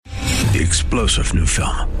The explosive new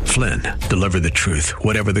film, Flynn, deliver the truth,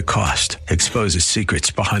 whatever the cost. Exposes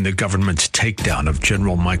secrets behind the government's takedown of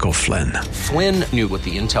General Michael Flynn. Flynn knew what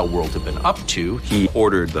the intel world had been up to. He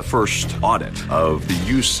ordered the first audit of the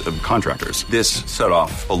use of contractors. This set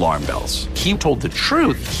off alarm bells. He told the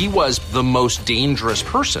truth. He was the most dangerous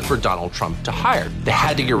person for Donald Trump to hire. They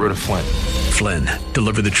had to get rid of Flynn. Flynn,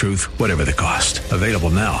 deliver the truth, whatever the cost. Available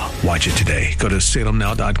now. Watch it today. Go to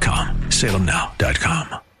salemnow.com.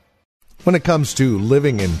 salemnow.com. When it comes to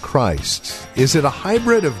living in Christ, is it a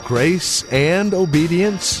hybrid of grace and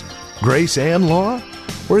obedience, grace and law,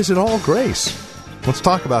 or is it all grace? Let's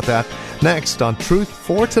talk about that next on Truth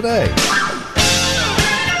for Today.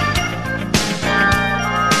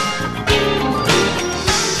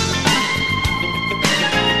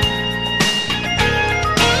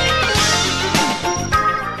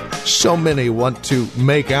 So many want to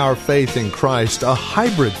make our faith in Christ a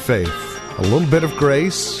hybrid faith. A little bit of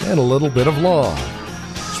grace and a little bit of law.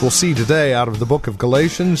 As we'll see today out of the book of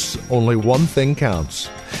Galatians, only one thing counts.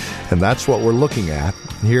 And that's what we're looking at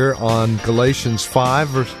here on Galatians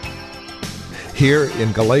 5, here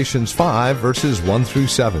in Galatians 5, verses 1 through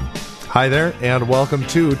 7. Hi there, and welcome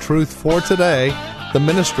to Truth for Today, the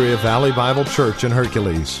ministry of Valley Bible Church in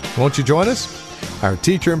Hercules. Won't you join us? Our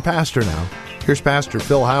teacher and pastor now. Here's Pastor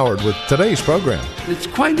Phil Howard with today's program. It's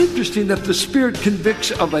quite interesting that the Spirit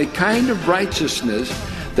convicts of a kind of righteousness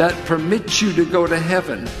that permits you to go to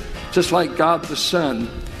heaven, just like God the Son.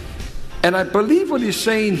 And I believe what he's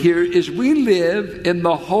saying here is we live in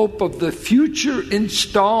the hope of the future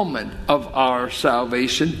installment of our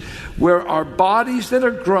salvation, where our bodies that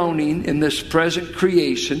are groaning in this present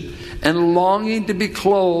creation and longing to be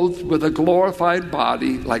clothed with a glorified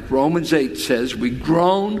body, like Romans 8 says, we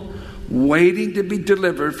groan, waiting to be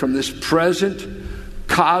delivered from this present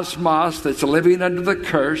cosmos that's living under the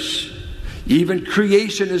curse. Even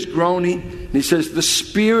creation is groaning. And he says the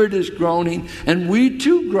Spirit is groaning, and we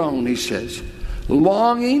too groan, he says,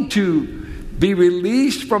 longing to be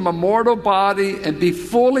released from a mortal body and be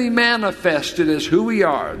fully manifested as who we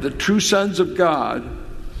are, the true sons of God.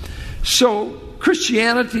 So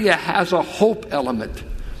Christianity has a hope element.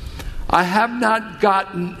 I have not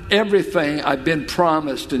gotten everything I've been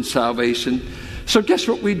promised in salvation. So guess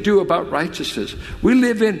what we do about righteousness? We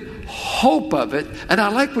live in hope of it. And I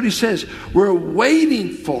like what he says. We're waiting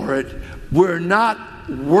for it. We're not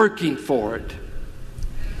working for it.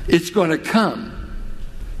 It's going to come.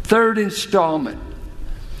 Third installment.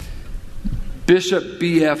 Bishop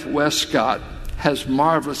B.F. Westcott has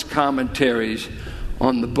marvelous commentaries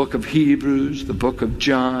on the book of Hebrews, the book of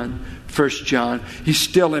John, 1 John. He's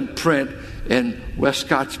still in print, and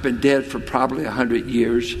Westcott's been dead for probably 100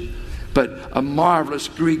 years, but a marvelous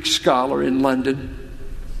Greek scholar in London.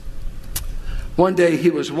 One day he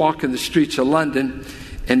was walking the streets of London,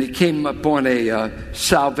 and he came upon a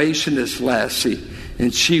Salvationist lassie,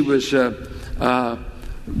 and she was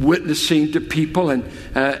witnessing to people, and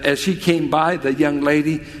as he came by, the young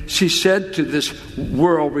lady, she said to this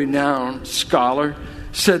world-renowned scholar,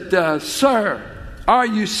 said, "Sir, are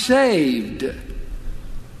you saved?"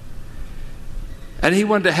 And he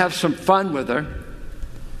wanted to have some fun with her.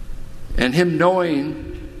 And him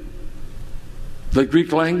knowing the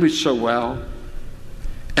Greek language so well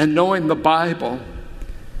and knowing the Bible,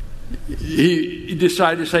 he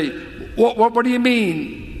decided to say, what do you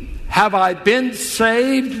mean? Have I been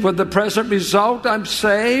saved? With the present result, I'm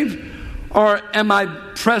saved? Or am I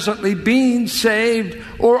presently being saved?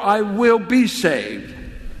 Or I will be saved?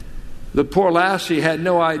 The poor lassie had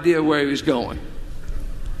no idea where he was going.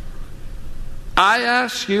 I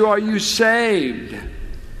ask you, are you saved?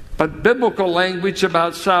 But biblical language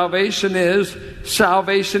about salvation is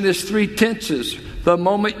three tenses. The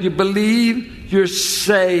moment you believe, you're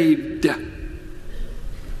saved.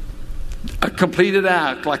 A completed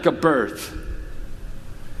act, like a birth.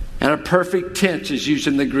 And a perfect tense is used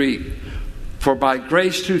in the Greek. For by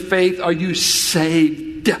grace through faith are you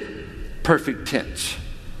saved. Perfect tense.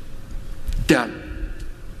 Done.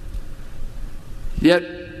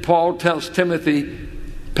 Yet Paul tells Timothy,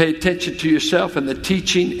 pay attention to yourself and the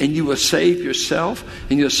teaching, and you will save yourself,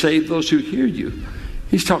 and you'll save those who hear you.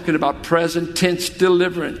 He's talking about present tense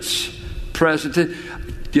deliverance. Present tense.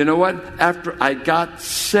 You know what? After I got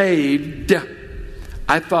saved,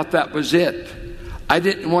 I thought that was it. I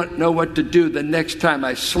didn't know what to do the next time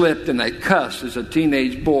I slipped and I cussed as a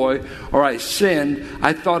teenage boy, or I sinned.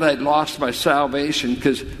 I thought I'd lost my salvation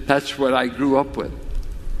because that's what I grew up with.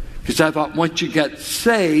 Because I thought once you get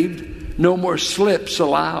saved, no more slips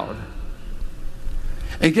allowed.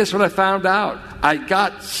 And guess what I found out? I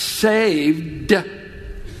got saved,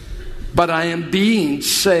 but I am being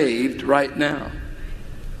saved right now.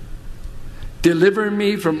 delivering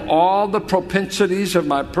me from all the propensities of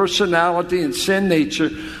my personality and sin nature,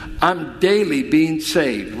 I'm daily being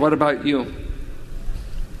saved. What about you?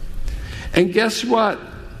 And guess what?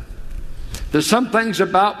 There's some things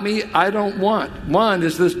about me I don't want. One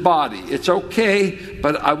is this body. It's okay,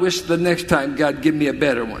 but I wish the next time God give me a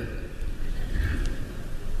better one.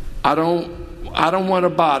 I don't want a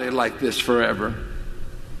body like this forever.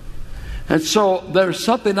 And so there's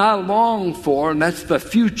something I long for, and that's the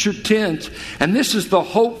future tense. And this is the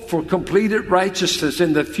hope for completed righteousness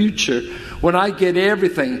in the future when I get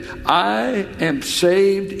everything. I am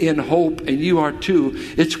saved in hope, and you are too.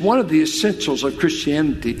 It's one of the essentials of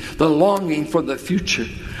Christianity, the longing for the future,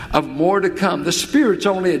 of more to come. The Spirit's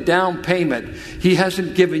only a down payment. He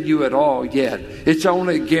hasn't given you it all yet. It's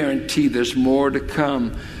only a guarantee there's more to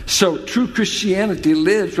come. So true Christianity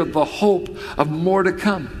lives with the hope of more to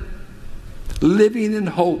come. Living in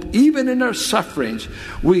hope, even in our sufferings,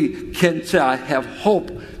 we can say, I have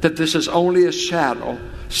hope that this is only a shadow.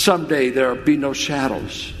 Someday there will be no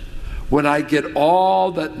shadows. When I get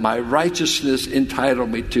all that my righteousness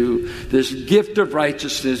entitled me to, this gift of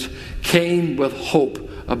righteousness came with hope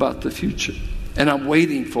about the future. And I'm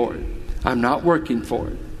waiting for it. I'm not working for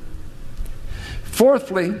it.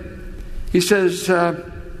 Fourthly, he says,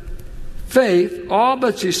 faith, all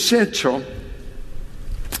that's essential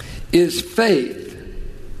is faith.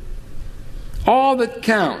 All that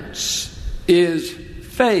counts is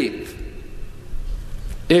faith,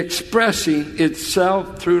 expressing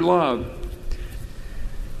itself through love.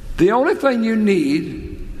 The only thing you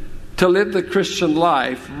need to live the Christian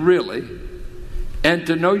life, really, and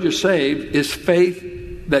to know you're saved, is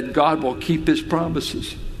faith that God will keep His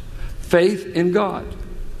promises. Faith in God.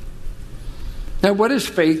 Now, what is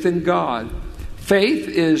faith in God? Faith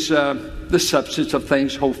is the substance of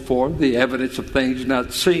things hoped for, the evidence of things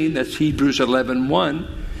not seen. That's Hebrews 11:1.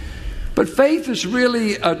 But faith is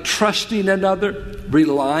really trusting another,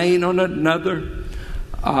 relying on another,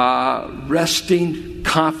 resting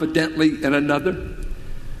confidently in another.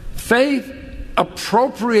 Faith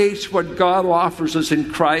appropriates what God offers us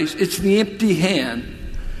in Christ. It's the empty hand.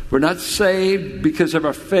 We're not saved because of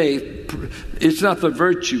our faith. It's not the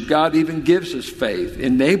virtue. God even gives us faith,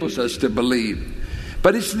 enables us to believe.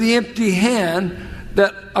 But it's the empty hand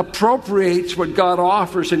that appropriates what God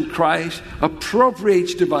offers in Christ,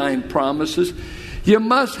 appropriates divine promises. You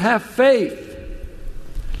must have faith.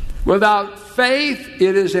 Without faith,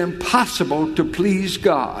 it is impossible to please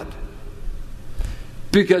God.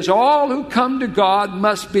 Because all who come to God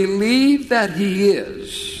must believe that He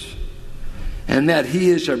is, and that He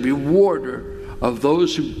is a rewarder of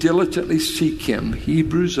those who diligently seek Him.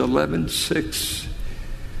 Hebrews 11:6.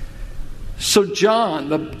 So John,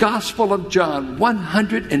 the Gospel of John,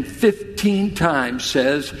 115 times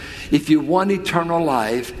says, if you want eternal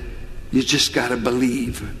life, you just got to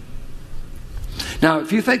believe. Now,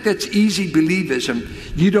 if you think that's easy believism,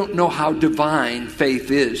 you don't know how divine faith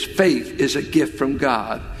is. Faith is a gift from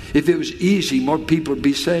God. If it was easy, more people would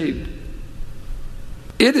be saved.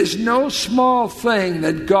 It is no small thing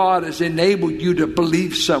that God has enabled you to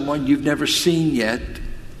believe someone you've never seen yet,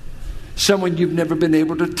 someone you've never been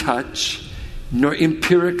able to touch, nor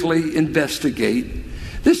empirically investigate.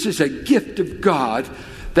 This is a gift of God,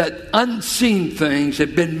 that unseen things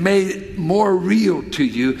have been made more real to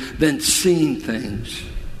you than seen things.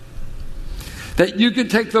 That you can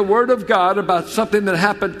take the Word of God about something that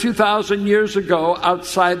happened 2,000 years ago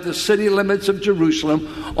outside the city limits of Jerusalem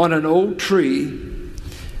on an old tree,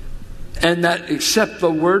 and that accept the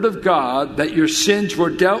Word of God, that your sins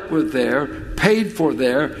were dealt with there, paid for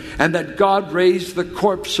there, and that God raised the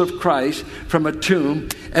corpse of Christ from a tomb,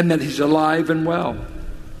 and that He's alive and well.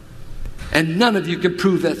 And none of you can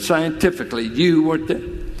prove that scientifically. You weren't there.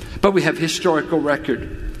 But we have historical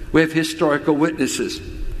record. We have historical witnesses.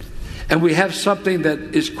 And we have something that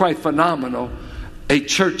is quite phenomenal. A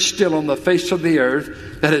church still on the face of the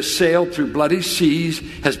earth that has sailed through bloody seas,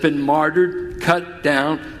 has been martyred, cut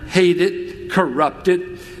down, hated,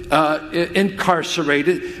 corrupted,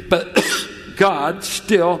 incarcerated. But God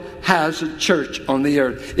still has a church on the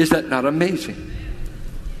earth. Is that not amazing?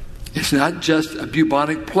 It's not just a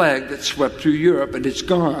bubonic plague that swept through Europe and it's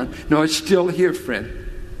gone. No, it's still here, friend.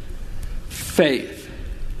 Faith.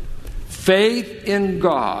 Faith in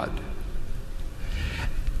God.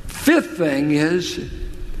 Fifth thing is,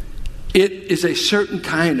 it is a certain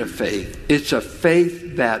kind of faith. It's a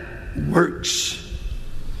faith that works.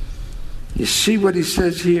 You see what he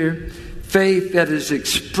says here? Faith that is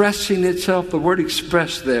expressing itself. The word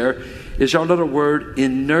express there is our little word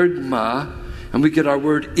energma, and we get our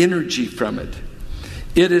word energy from it.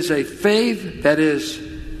 It is a faith that is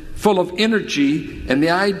full of energy, and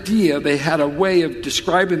the idea, they had a way of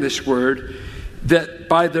describing this word, that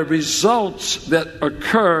by the results that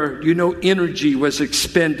occur, energy was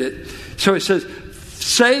expended. So it says,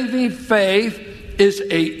 saving faith is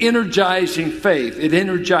a energizing faith. It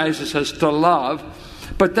energizes us to love,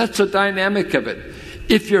 but that's the dynamic of it.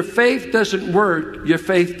 If your faith doesn't work, your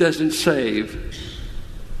faith doesn't save.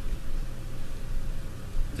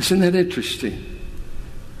 Isn't that interesting?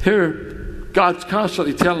 Here, God's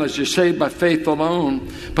constantly telling us you're saved by faith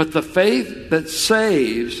alone, but the faith that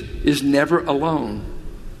saves is never alone.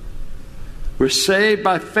 We're saved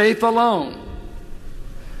by faith alone,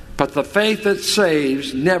 but the faith that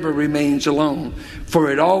saves never remains alone,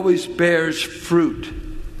 for it always bears fruit.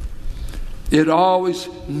 It always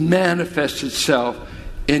manifests itself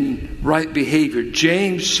in right behavior.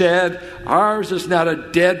 James said, ours is not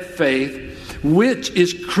a dead faith, which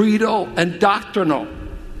is creedal and doctrinal.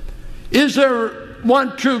 Is there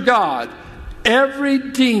one true God? Every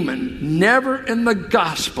demon, never in the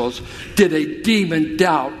Gospels did a demon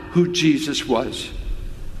doubt who Jesus was.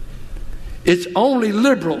 It's only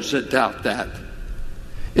liberals that doubt that.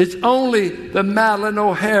 It's only the Madeleine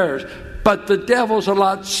O'Hairs. But the devil's a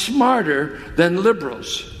lot smarter than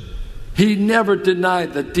liberals. He never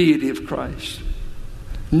denied the deity of Christ,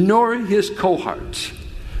 nor his cohorts.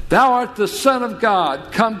 Thou art the Son of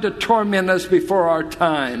God, come to torment us before our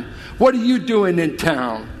time. What are you doing in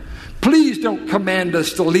town? Please don't command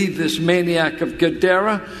us to leave this maniac of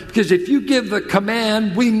Gadara, because if you give the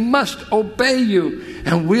command, we must obey you,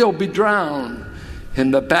 and we'll be drowned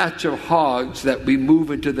in the batch of hogs that we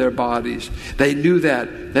move into their bodies. They knew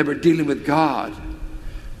that. They were dealing with God.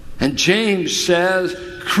 And James says,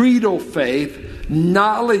 creedal faith,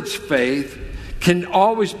 knowledge faith, can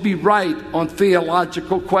always be right on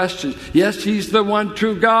theological questions. Yes, he's the one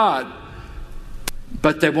true God,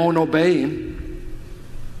 but they won't obey him.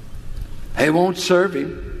 They won't serve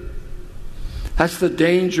him. That's the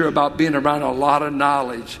danger about being around a lot of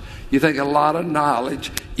knowledge. You think a lot of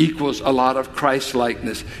knowledge equals a lot of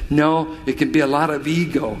Christ-likeness. No, it can be a lot of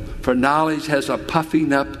ego, for knowledge has a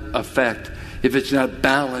puffing up effect if it's not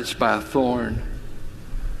balanced by a thorn.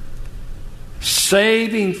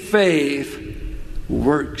 Saving faith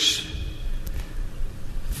works.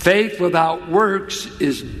 Faith without works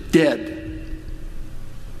is dead.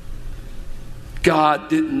 God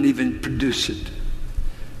didn't even produce it.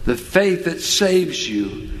 The faith that saves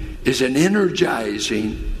you is an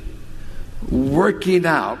energizing, working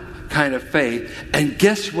out kind of faith. And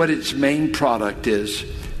guess what its main product is?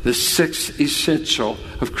 The sixth essential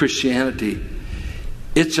of Christianity.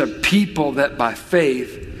 It's a people that by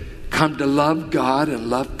faith come to love God and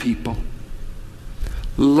love people.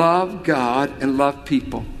 Love God and love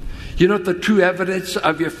people. You know what the true evidence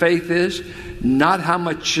of your faith is? Not how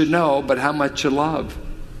much you know, but how much you love.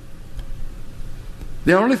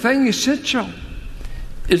 The only thing essential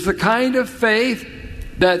is the kind of faith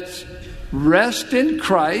that's rest in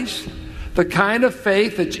Christ, the kind of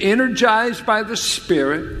faith that's energized by the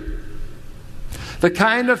Spirit, the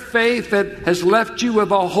kind of faith that has left you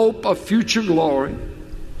with a hope of future glory.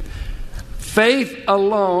 Faith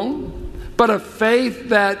alone, but a faith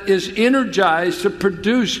that is energized to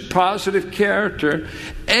produce positive character,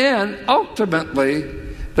 and ultimately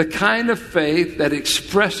the kind of faith that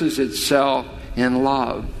expresses itself in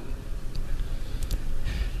love.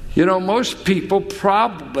 You know, most people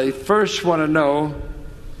probably first want to know,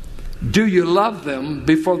 do you love them,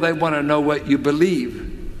 before they want to know what you believe.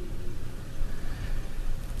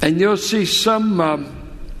 And you'll see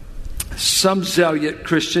some zealot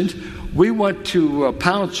Christians, we want to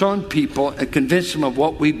pounce on people and convince them of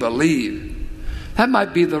what we believe. That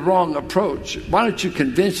might be the wrong approach. Why don't you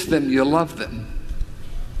convince them you love them?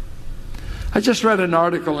 I just read an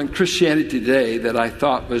article in Christianity Today that I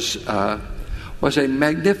thought was a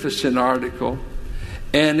magnificent article.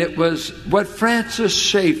 And it was what Francis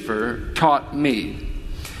Schaeffer taught me.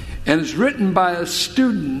 And it's written by a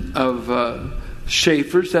student of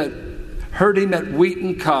Schaeffer's that heard him at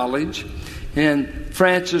Wheaton College. And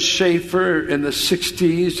Francis Schaeffer in the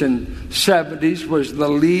 60s and 70s was the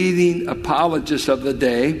leading apologist of the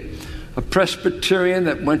day, a Presbyterian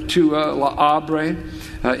that went to La Havre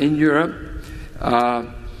in Europe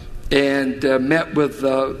and met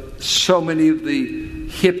with so many of the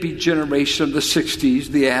hippie generation of the 60s,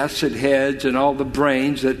 the acid heads and all the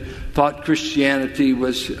brains that thought Christianity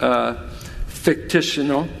was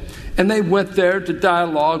fictional. And they went there to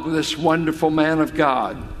dialogue with this wonderful man of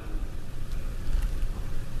God.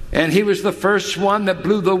 And he was the first one that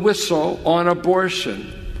blew the whistle on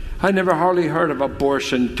abortion. I never hardly heard of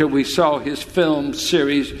abortion until we saw his film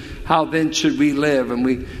series, How Then Should We Live? And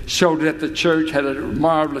we showed it at the church, had a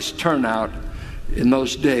marvelous turnout in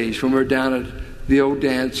those days when we were down at the old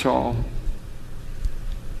dance hall.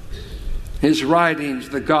 His writings,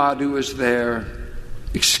 The God Who Was There,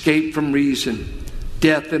 Escape from Reason,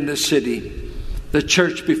 Death in the City, The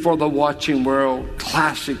Church Before the Watching World,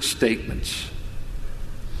 classic statements.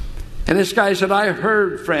 And this guy said, I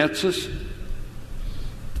heard Francis.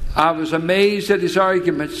 I was amazed at his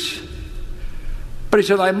arguments. But he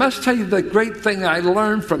said, I must tell you the great thing I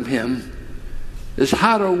learned from him is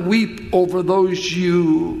how to weep over those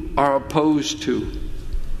you are opposed to.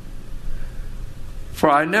 For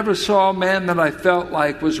I never saw a man that I felt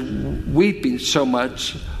like was weeping so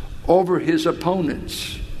much over his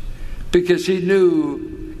opponents, because he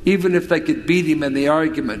knew even if they could beat him in the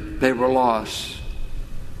argument, they were lost.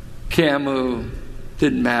 Camus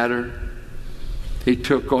didn't matter. He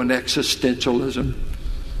took on existentialism,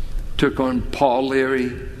 took on Paul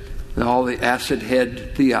Leary and all the acid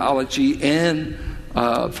head theology and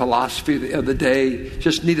philosophy of the day.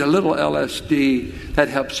 Just need a little LSD. That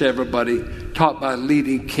helps everybody. Taught by a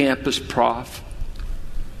leading campus prof,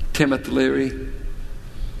 Timothy Leary.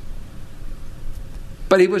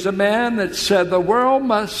 But he was a man that said the world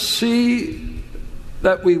must see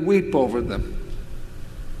that we weep over them.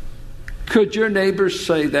 Could your neighbors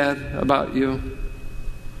say that about you?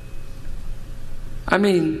 I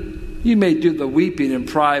mean, you may do the weeping in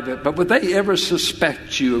private, but would they ever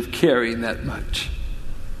suspect you of caring that much?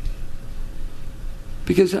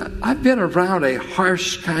 Because I've been around a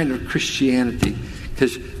harsh kind of Christianity.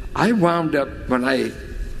 Because I wound up, when I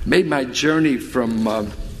made my journey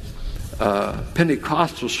from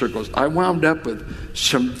Pentecostal circles, I wound up with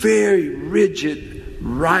some very rigid,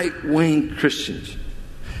 right-wing Christians.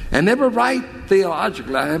 And they were right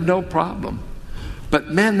theologically. I have no problem. But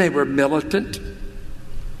man, they were militant.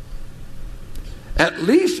 At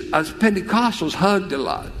least us Pentecostals hugged a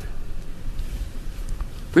lot.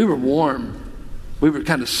 We were warm. We were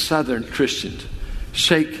kind of Southern Christians.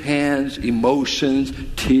 Shake hands, emotions,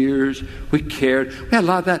 tears. We cared. We had a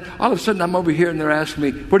lot of that. All of a sudden I'm over here and they're asking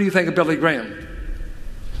me, what do you think of Billy Graham?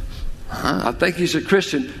 I think he's a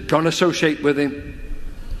Christian. Don't associate with him.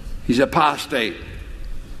 He's apostate.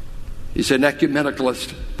 He's an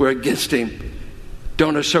ecumenicalist. We're against him.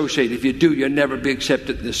 Don't associate. If you do, you'll never be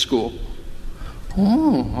accepted in this school.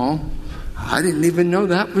 Oh, I didn't even know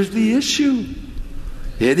that was the issue.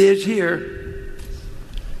 It is here.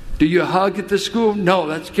 Do you hug at the school? No,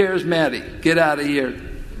 that's charismatic. Get out of here.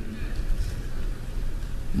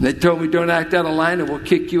 And they told me, don't act out of line and we'll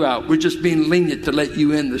kick you out. We're just being lenient to let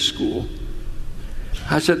you in the school.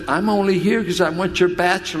 I said, I'm only here because I want your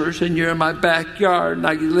bachelor's and you're in my backyard and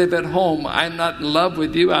I live at home. I'm not in love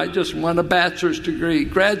with you. I just want a bachelor's degree.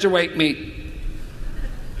 Graduate me.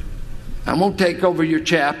 I won't take over your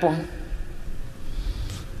chapel.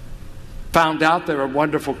 Found out they were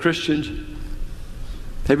wonderful Christians.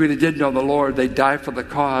 They really did know the Lord. They died for the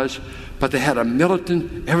cause. But they had a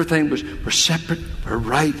militant, everything was, we're separate, we're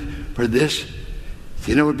right, we're this.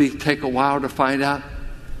 You know, it would take a while to find out.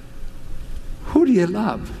 Who do you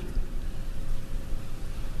love?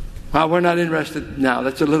 Well, we're not interested now.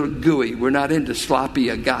 That's a little gooey. We're not into sloppy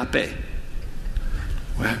agape.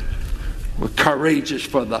 We're courageous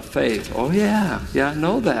for the faith. Oh, yeah, I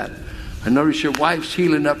know that. I notice your wife's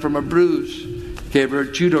healing up from a bruise. Gave her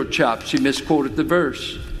a judo chop. She misquoted the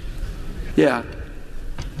verse. Yeah.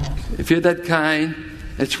 If you're that kind,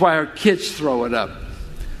 that's why our kids throw it up.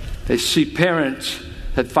 They see parents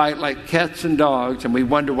that fight like cats and dogs, and we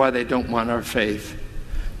wonder why they don't want our faith.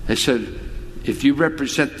 They said, if you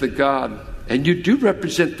represent the God, and you do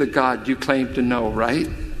represent the God you claim to know, right?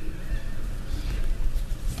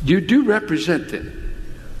 You do represent Him.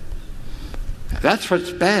 That's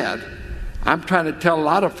what's bad. I'm trying to tell a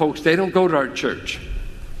lot of folks they don't go to our church.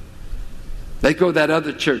 They go to that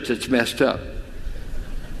other church that's messed up.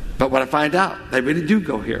 But when I find out, they really do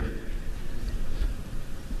go here.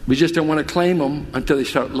 We just don't want to claim them until they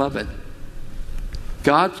start loving.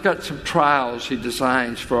 God's got some trials He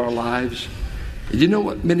designs for our lives. You know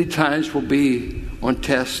what many times will be on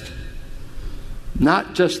test?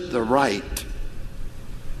 Not just the right,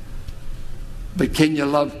 but can you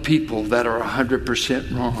love people that are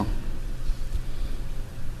 100% wrong?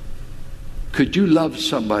 Could you love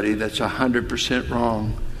somebody that's 100%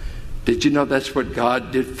 wrong? Did you know that's what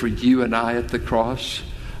God did for you and I at the cross?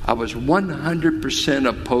 I was 100%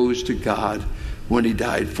 opposed to God when He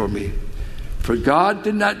died for me. For God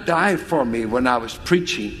did not die for me when I was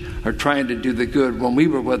preaching or trying to do the good. When we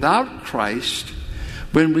were without Christ,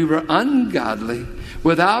 when we were ungodly,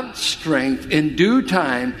 without strength. In due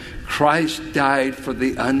time, Christ died for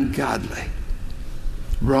the ungodly.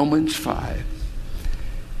 Romans 5.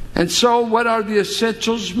 And so what are the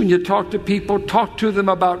essentials when you talk to people? Talk to them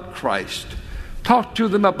about Christ. Talk to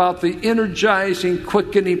them about the energizing,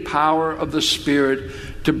 quickening power of the Spirit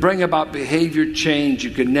to bring about behavior change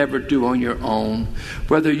you could never do on your own.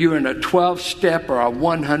 Whether you're in a 12-step or a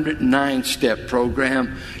 109-step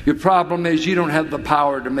program, your problem is you don't have the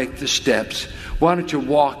power to make the steps. Why don't you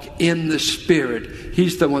walk in the Spirit?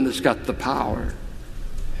 He's the one that's got the power.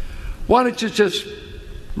 Why don't you just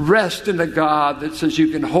rest in a God that says you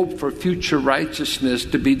can hope for future righteousness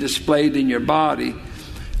to be displayed in your body?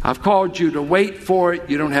 I've called you to wait for it.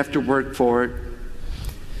 You don't have to work for it.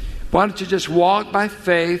 Why don't you just walk by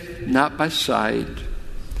faith, not by sight?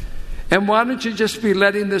 And why don't you just be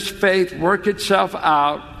letting this faith work itself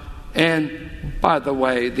out? And by the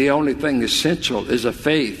way, the only thing essential is a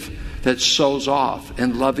faith that sows off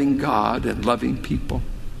in loving God and loving people.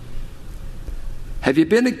 Have you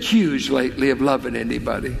been accused lately of loving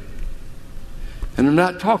anybody? And I'm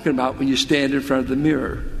not talking about when you stand in front of the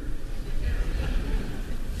mirror.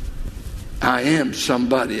 I am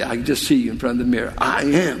somebody. I can just see you in front of the mirror. I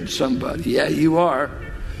am somebody. Yeah, you are.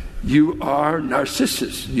 You are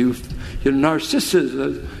Narcissus.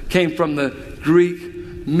 Narcissus came from the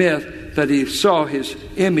Greek myth that he saw his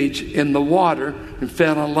image in the water and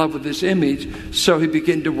fell in love with his image, so he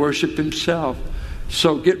began to worship himself.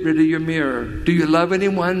 So get rid of your mirror. Do you love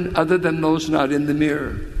anyone other than those not in the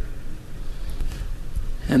mirror?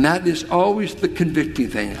 And that is always the convicting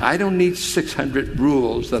thing. I don't need 600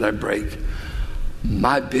 rules that I break.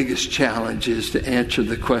 My biggest challenge is to answer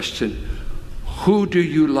the question, who do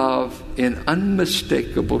you love in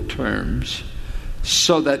unmistakable terms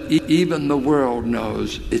so that even the world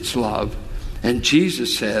knows it's love? And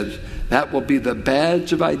Jesus says, that will be the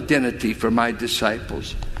badge of identity for my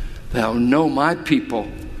disciples. They'll know my people.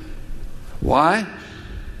 Why?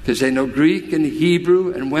 Because they know Greek and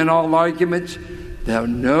Hebrew and win all arguments. They'll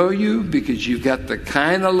know you because you've got the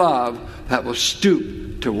kind of love that will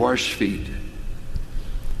stoop to wash feet.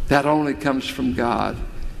 That only comes from God.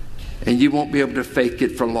 And you won't be able to fake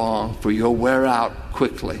it for long, for you'll wear out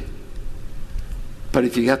quickly. But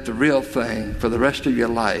if you got the real thing for the rest of your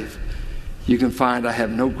life, you can find I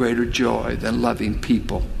have no greater joy than loving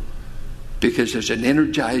people, because there's an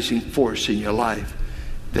energizing force in your life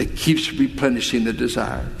that keeps replenishing the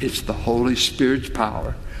desire. It's the Holy Spirit's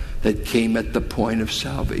power that came at the point of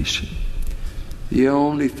salvation. The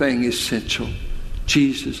only thing essential,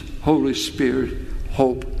 Jesus, Holy Spirit,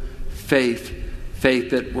 hope, faith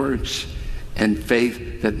that works, and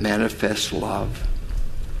faith that manifests love.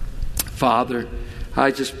 Father,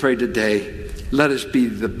 I just pray today, let us be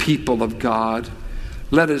the people of God.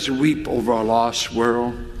 Let us weep over our lost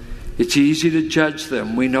world. It's easy to judge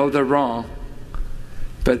them. We know they're wrong.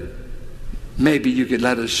 But maybe you could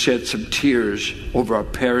let us shed some tears over our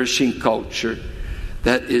perishing culture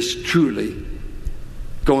that is truly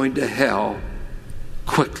going to hell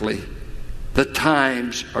quickly. The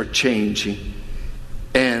times are changing,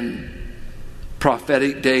 and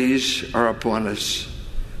prophetic days are upon us.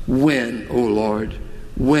 When, O Lord,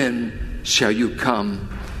 when shall you come?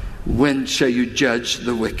 When shall you judge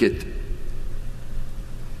the wicked?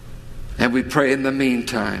 And we pray in the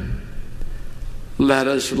meantime, let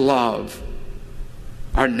us love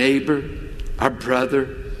our neighbor, our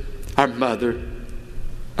brother, our mother,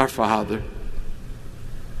 our father.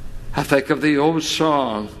 I think of the old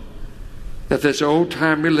song that this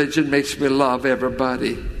old-time religion makes me love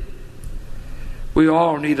everybody. We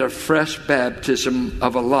all need a fresh baptism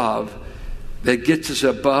of a love that gets us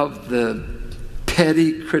above the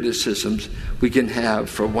petty criticisms we can have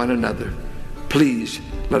for one another. Please,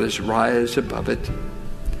 let us rise above it.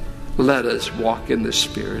 Let us walk in the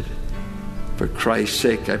Spirit. For Christ's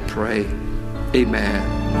sake, I pray. Amen.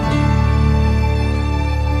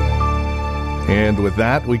 And with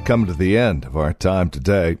that, we come to the end of our time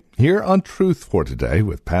today here on Truth for Today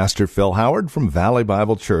with Pastor Phil Howard from Valley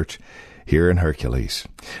Bible Church here in Hercules.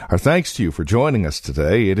 Our thanks to you for joining us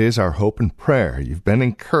today. It is our hope and prayer you've been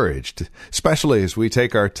encouraged, especially as we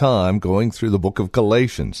take our time going through the book of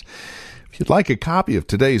Galatians. If you'd like a copy of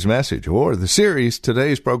today's message or the series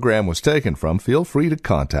today's program was taken from, feel free to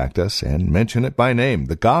contact us and mention it by name.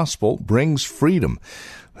 The Gospel Brings Freedom.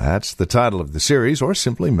 That's the title of the series, or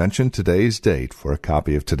simply mention today's date for a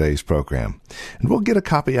copy of today's program. And we'll get a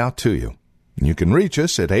copy out to you. You can reach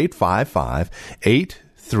us at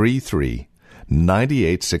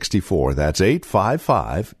 855-833-9864. That's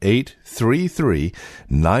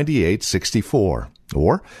 855-833-9864.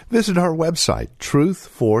 Or visit our website,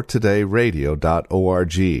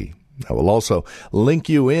 truthfortodayradio.org. I will also link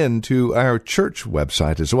you into our church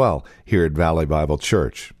website as well, here at Valley Bible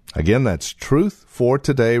Church. Again, that's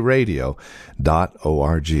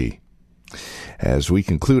truthfortodayradio.org. As we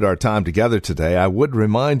conclude our time together today, I would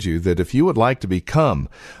remind you that if you would like to become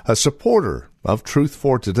a supporter of Truth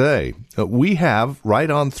for Today, we have, right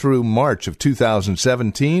on through March of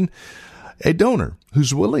 2017, a donor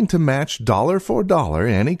who's willing to match dollar for dollar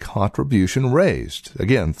any contribution raised,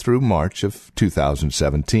 again, through March of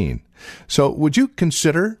 2017. So would you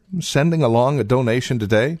consider sending along a donation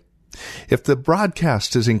today? If the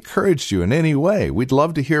broadcast has encouraged you in any way, we'd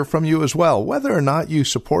love to hear from you as well. Whether or not you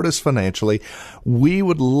support us financially, we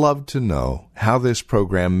would love to know how this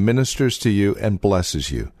program ministers to you and blesses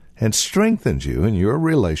you and strengthens you in your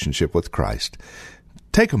relationship with Christ.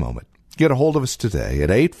 Take a moment. Get a hold of us today at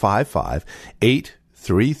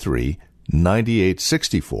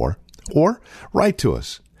 855-833-9864 or write to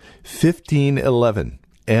us, 1511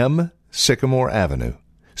 M. Sycamore Avenue,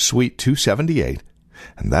 Suite 278,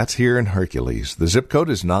 and that's here in Hercules. The zip code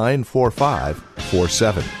is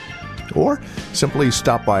 94547. Or simply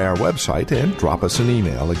stop by our website and drop us an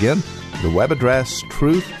email. Again, the web address,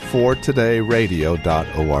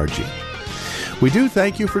 truthfortodayradio.org. We do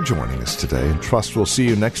thank you for joining us today and trust we'll see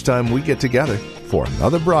you next time we get together for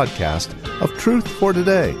another broadcast of Truth for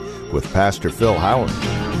Today with Pastor Phil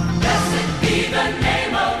Howard.